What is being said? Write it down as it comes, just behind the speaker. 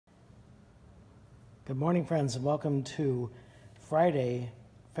Good morning, friends, and welcome to Friday,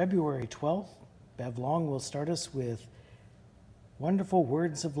 February 12th. Bev Long will start us with Wonderful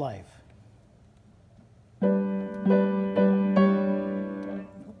Words of Life.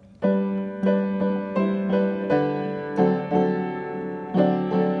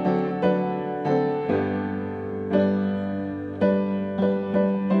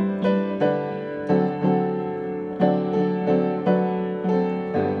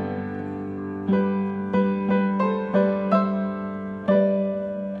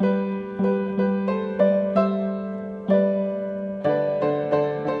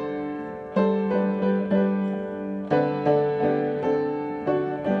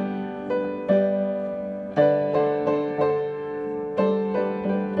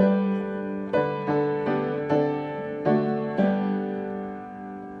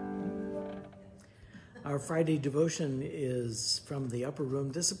 Our Friday devotion is from the Upper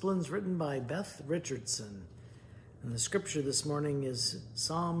Room Disciplines, written by Beth Richardson. And the scripture this morning is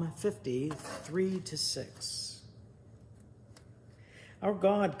Psalm 50, 3-6. Our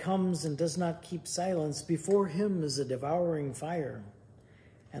God comes and does not keep silence. Before him is a devouring fire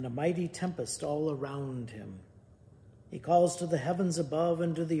and a mighty tempest all around him. He calls to the heavens above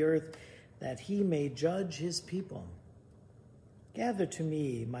and to the earth that he may judge his people. Gather to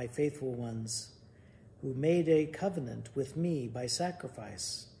me, my faithful ones, who made a covenant with me by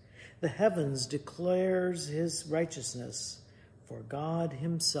sacrifice. The heavens declares his righteousness, for God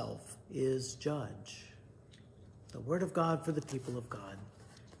himself is judge. The word of God for the people of God.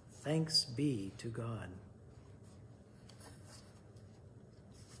 Thanks be to God.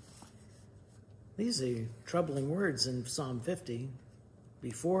 These are troubling words in Psalm 50.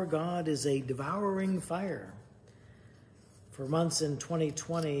 Before God is a devouring fire. For months in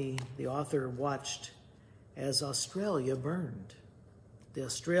 2020, the author watched as Australia burned. The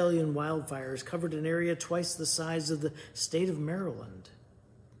Australian wildfires covered an area twice the size of the state of Maryland.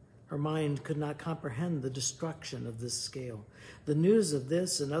 Her mind could not comprehend the destruction of this scale. The news of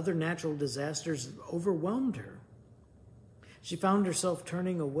this and other natural disasters overwhelmed her. She found herself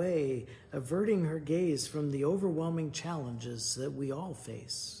turning away, averting her gaze from the overwhelming challenges that we all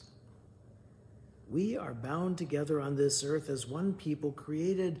face. We are bound together on this earth as one people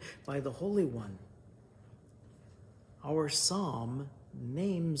created by the Holy One. Our psalm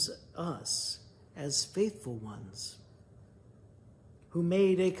names us as faithful ones who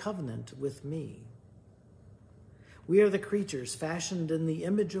made a covenant with me. We are the creatures fashioned in the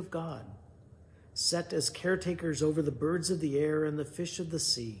image of God, set as caretakers over the birds of the air and the fish of the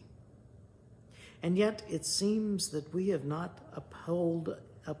sea. And yet it seems that we have not upheld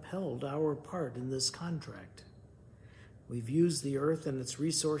our part in this contract. We've used the earth and its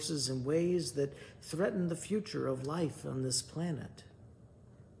resources in ways that threaten the future of life on this planet.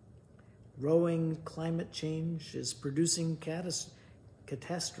 Growing climate change is producing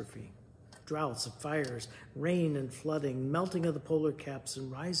catastrophe, droughts and fires, rain and flooding, melting of the polar caps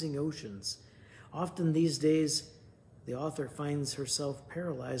and rising oceans. Often these days, the author finds herself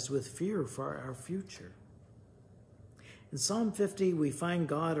paralyzed with fear for our future. In Psalm 50, we find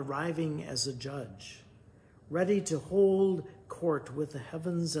God arriving as a judge, ready to hold court with the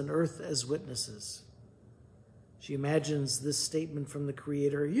heavens and earth as witnesses. She imagines this statement from the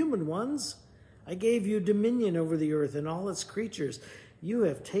Creator: "Human ones, I gave you dominion over the earth and all its creatures. You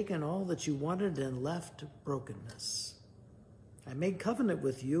have taken all that you wanted and left brokenness. I made covenant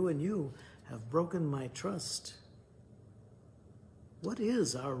with you, and you have broken my trust." What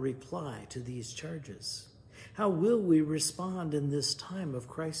is our reply to these charges? How will we respond in this time of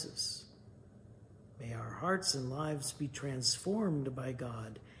crisis? May our hearts and lives be transformed by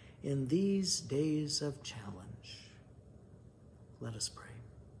God in these days of challenge. Let us pray.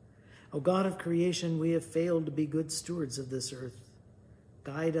 O God of creation, we have failed to be good stewards of this earth.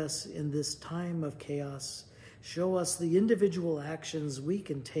 Guide us in this time of chaos. Show us the individual actions we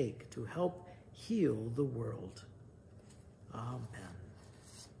can take to help heal the world. Amen.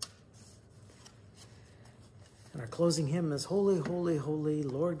 And our closing hymn is Holy, Holy, Holy,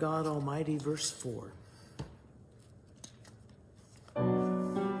 Lord God Almighty, verse 4.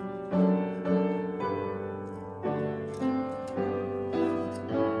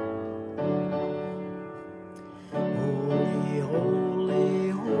 Holy, holy,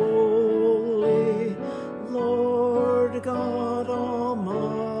 holy, Lord God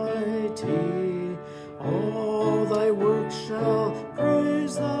Almighty, all thy works shall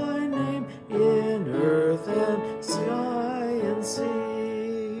praise thy name in earth and sky and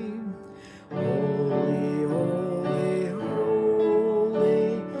sea. Holy,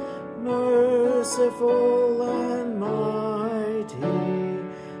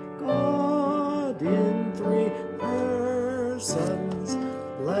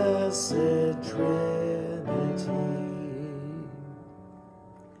 blessed Trinity.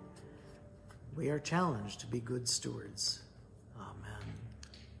 We are challenged to be good stewards.